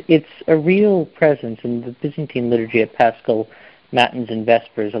 and it's a real presence, and the Byzantine liturgy at Paschal Matins and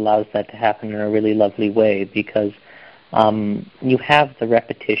Vespers allows that to happen in a really lovely way, because you have the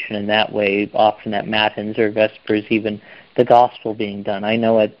repetition in that way, often at Matins or Vespers, even the Gospel being done. I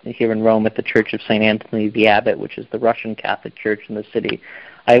know here in Rome at the Church of St. Anthony the Abbot, which is the Russian Catholic Church in the city,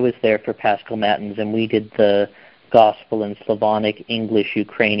 I was there for Paschal Matins, and we did the Gospel in Slavonic, English,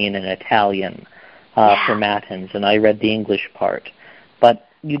 Ukrainian, and Italian for Matins, and I read the English part. But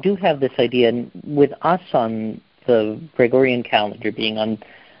you do have this idea, and with us on the Gregorian calendar being on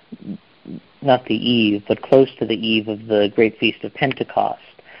not the eve, but close to the eve of the Great Feast of Pentecost,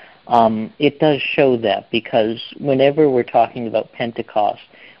 it does show that, because whenever we're talking about Pentecost,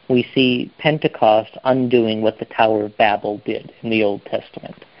 we see Pentecost undoing what the Tower of Babel did in the Old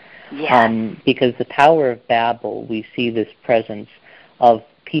Testament. Yes. Because the Tower of Babel, we see this presence of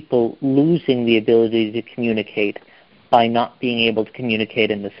people losing the ability to communicate by not being able to communicate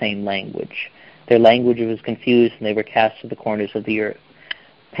in the same language. Their language was confused, and they were cast to the corners of the earth.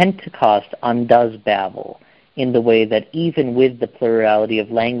 Pentecost undoes Babel in the way that even with the plurality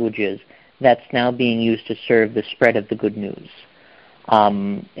of languages, that's now being used to serve the spread of the good news.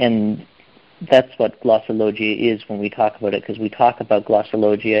 And that's what glossologia is when we talk about it, because we talk about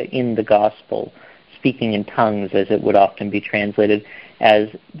glossologia in the Gospel, speaking in tongues, as it would often be translated, as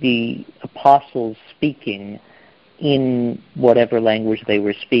the apostles speaking in whatever language they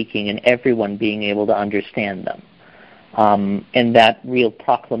were speaking, and everyone being able to understand them. And that real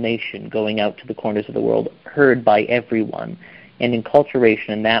proclamation going out to the corners of the world, heard by everyone. And enculturation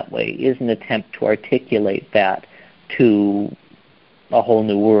in that way is an attempt to articulate that to a whole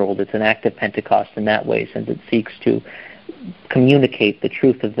new world. It's an act of Pentecost in that way, since it seeks to communicate the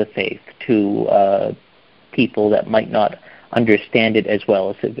truth of the faith to people that might not understand it as well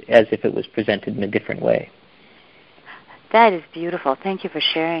as if it was presented in a different way. That is beautiful. Thank you for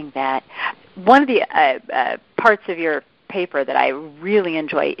sharing that. One of the parts of your paper that I really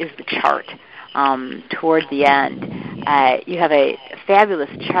enjoy is the chart toward the end. You have a fabulous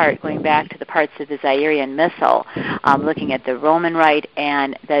chart going back to the parts of the Zairean Missal, looking at the Roman Rite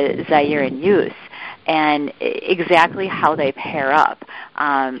and the Zairean use, and exactly how they pair up.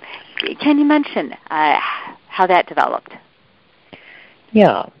 Can you mention how that developed?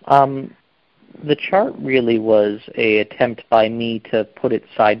 Yeah. The chart really was an attempt by me to put it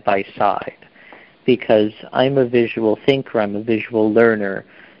side by side, because I'm a visual thinker, I'm a visual learner.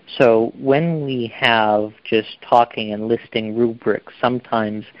 So when we have just talking and listing rubrics,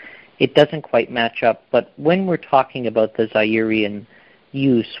 sometimes it doesn't quite match up. But when we're talking about the Zairean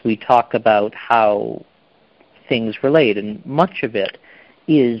use, we talk about how things relate, and much of it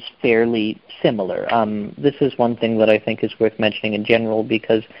is fairly similar. This is one thing that I think is worth mentioning in general,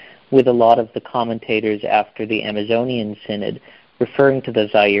 because with a lot of the commentators after the Amazonian Synod referring to the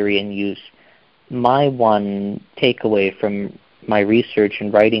Zairean use, my one takeaway from my research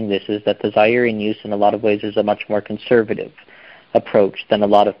and writing this is that the Zayurian use in a lot of ways is a much more conservative approach than a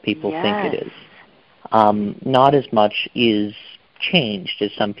lot of people think it is. Not as much is changed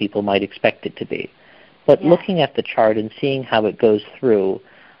as some people might expect it to be. But looking at the chart and seeing how it goes through,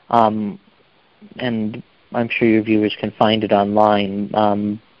 and I'm sure your viewers can find it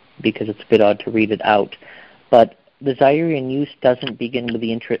online because it's a bit odd to read it out, but the Zayurian use doesn't begin with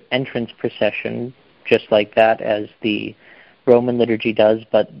the entrance procession just like that as the Roman liturgy does,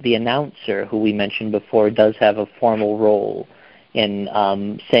 but the announcer, who we mentioned before, does have a formal role in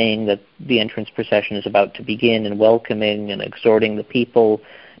saying that the entrance procession is about to begin and welcoming and exhorting the people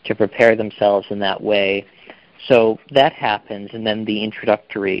to prepare themselves in that way. So that happens, and then the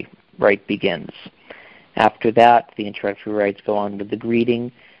introductory rite begins. After that, the introductory rites go on with the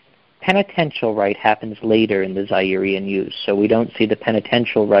greeting. Penitential rite happens later in the Zayurian use, so we don't see the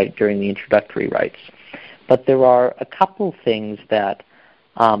penitential rite during the introductory rites. But there are a couple things that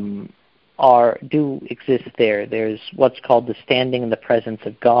do exist there. There's what's called the standing in the presence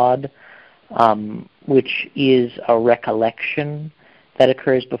of God, which is a recollection that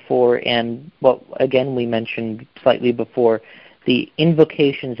occurs before, and what, again, we mentioned slightly before, the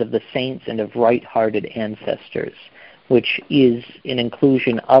invocations of the saints and of right-hearted ancestors, which is an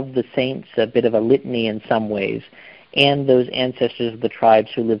inclusion of the saints, a bit of a litany in some ways, and those ancestors of the tribes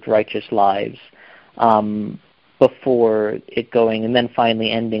who lived righteous lives before it going, and then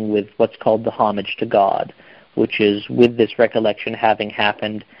finally ending with what's called the homage to God, which is, with this recollection having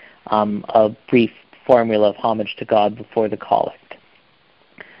happened, a brief formula of homage to God before the collect.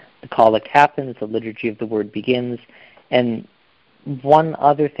 The collect happens, the liturgy of the word begins, and one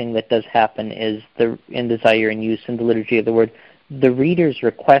other thing that does happen is in the Zayurian use in the liturgy of the word, the readers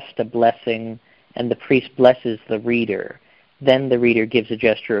request a blessing and the priest blesses the reader. Then the reader gives a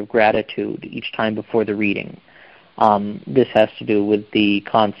gesture of gratitude each time before the reading. This has to do with the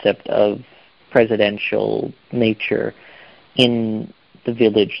concept of presidential nature in the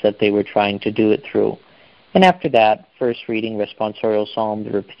village that they were trying to do it through. And after that, first reading, responsorial psalm,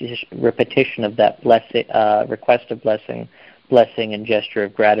 the repetition of that request of blessing and gesture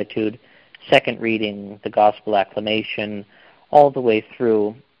of gratitude. Second reading, the gospel acclamation, all the way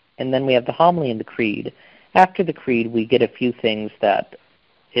through. And then we have the homily and the creed. After the creed, we get a few things that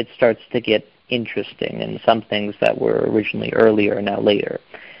it starts to get interesting, and some things that were originally earlier are now later.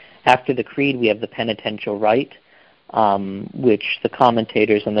 After the creed, we have the penitential rite, which the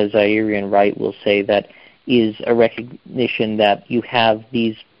commentators on the Zayurian rite will say that is a recognition that you have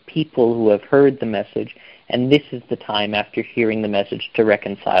these people who have heard the message, and this is the time after hearing the message to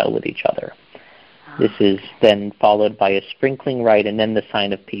reconcile with each other. This is then followed by a sprinkling rite, and then the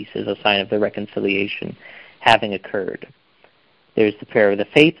sign of peace as a sign of the reconciliation having occurred. There's the prayer of the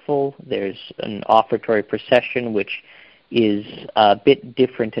faithful. There's an offertory procession, which is a bit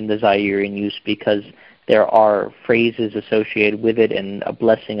different in the Zayurian use because there are phrases associated with it and a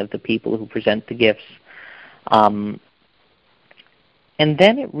blessing of the people who present the gifts. And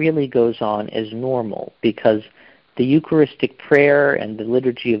then it really goes on as normal because the Eucharistic prayer and the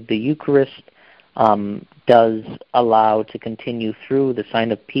liturgy of the Eucharist does allow to continue through. The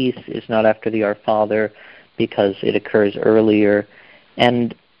sign of peace is not after the Our Father because it occurs earlier.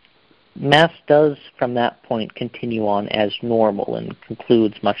 And Mass does, from that point, continue on as normal and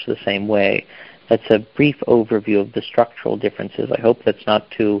concludes much the same way. That's a brief overview of the structural differences. I hope that's not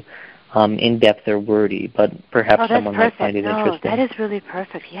too in-depth or wordy, but perhaps someone might find it interesting. That is really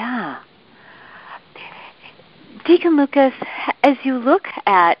perfect, yeah. Deacon Lucas, as you look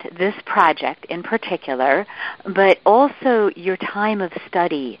at this project in particular, but also your time of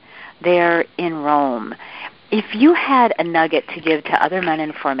study there in Rome, if you had a nugget to give to other men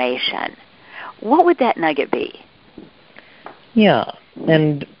in formation, what would that nugget be? Yeah,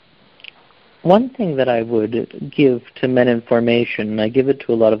 and one thing that I would give to men in formation, and I give it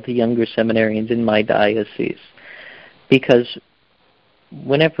to a lot of the younger seminarians in my diocese, because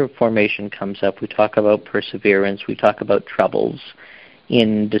whenever formation comes up, we talk about perseverance, we talk about troubles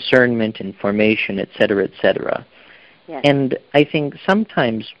in discernment, in formation, etc., etc. Yes. And I think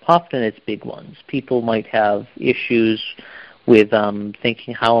sometimes, often it's big ones. People might have issues with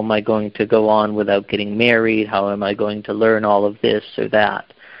thinking, how am I going to go on without getting married? How am I going to learn all of this or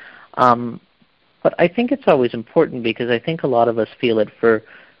that? But I think it's always important because I think a lot of us feel it for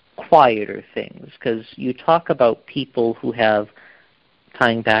quieter things, because you talk about people who have,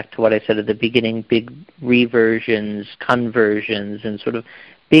 tying back to what I said at the beginning, big reversions, conversions, and sort of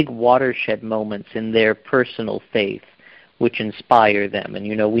big watershed moments in their personal faith which inspire them. And,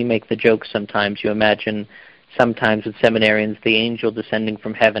 you know, we make the joke sometimes, you imagine sometimes with seminarians, the angel descending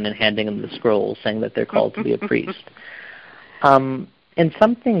from heaven and handing them the scroll, saying that they're called to be a priest. And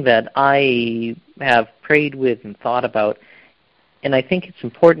something that I have prayed with and thought about, and I think it's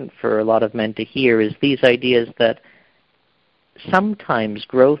important for a lot of men to hear, is these ideas that sometimes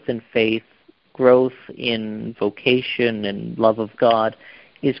growth in faith, growth in vocation and love of God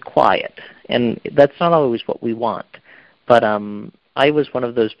is quiet. And that's not always what we want. But I was one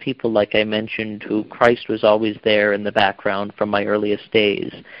of those people, like I mentioned, who Christ was always there in the background from my earliest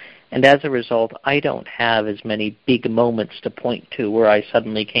days. And as a result, I don't have as many big moments to point to where I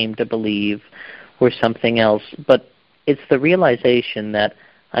suddenly came to believe or something else. But it's the realization that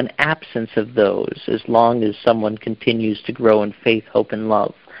an absence of those, as long as someone continues to grow in faith, hope, and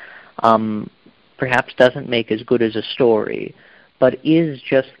love, perhaps doesn't make as good as a story, but is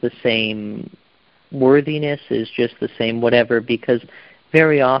just the same worthiness, is just the same whatever, because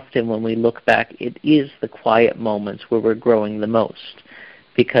very often when we look back, it is the quiet moments where we're growing the most,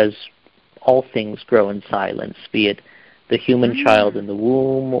 because all things grow in silence, be it the human child in the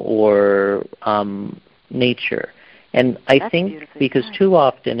womb or nature. And I think because too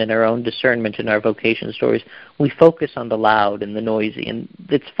often in our own discernment, in our vocation stories, we focus on the loud and the noisy, and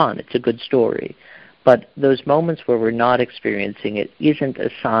it's fun, it's a good story. But those moments where we're not experiencing it isn't a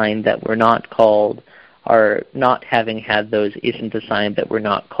sign that we're not called, or not having had those isn't a sign that we're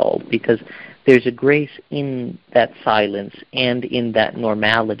not called, because there's a grace in that silence and in that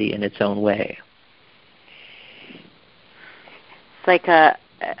normality in its own way. It's like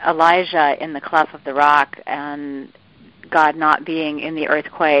Elijah in the cleft of the rock and God not being in the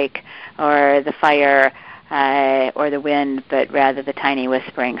earthquake or the fire or the wind, but rather the tiny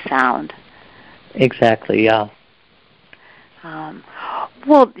whispering sound. Exactly, yeah.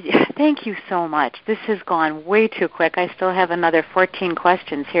 Well, thank you so much. This has gone way too quick. I still have another 14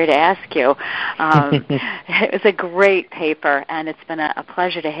 questions here to ask you. It was a great paper, and it's been a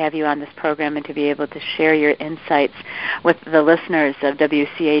pleasure to have you on this program and to be able to share your insights with the listeners of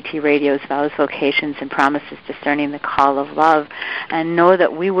WCAT Radio's Vows, Vocations, and Promises Discerning the Call of Love. And know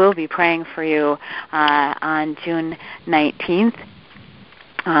that we will be praying for you on June 19th.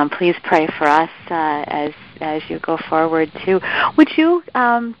 Please pray for us as you go forward too. Would you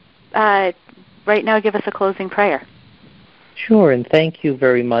right now give us a closing prayer? Sure, and thank you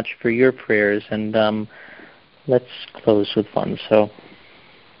very much for your prayers. And let's close with one. So,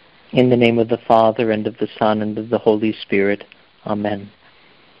 in the name of the Father, and of the Son, and of the Holy Spirit. Amen.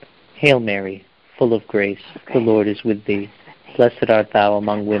 Hail Mary, full of grace, the Lord is with thee. Blessed art thou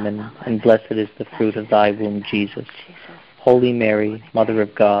among women, and blessed is the fruit of thy womb, Jesus. Holy Mary, Mother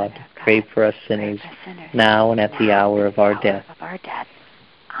of God, pray for us sinners, now and at the hour of our death.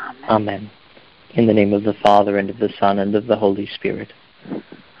 Amen. In the name of the Father, and of the Son, and of the Holy Spirit.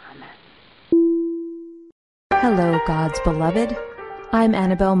 Hello, God's beloved. I'm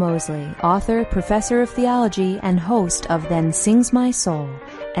Annabelle Mosley, author, professor of theology, and host of Then Sings My Soul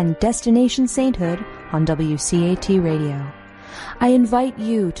and Destination Sainthood on WCAT Radio. I invite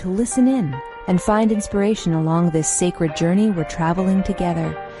you to listen in and find inspiration along this sacred journey we're traveling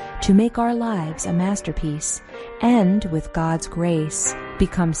together to make our lives a masterpiece and, with God's grace,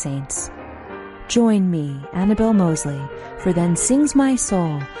 become saints. Join me, Annabelle Mosley, for Then Sings My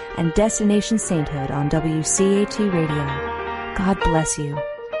Soul and Destination Sainthood on WCAT Radio. God bless you.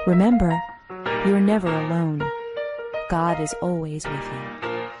 Remember, you're never alone. God is always with you.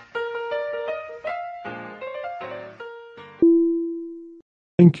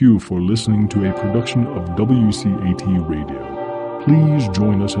 Thank you for listening to a production of WCAT Radio. Please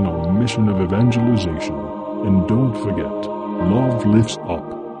join us in our mission of evangelization. And don't forget, love lifts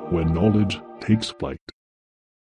up when knowledge takes flight.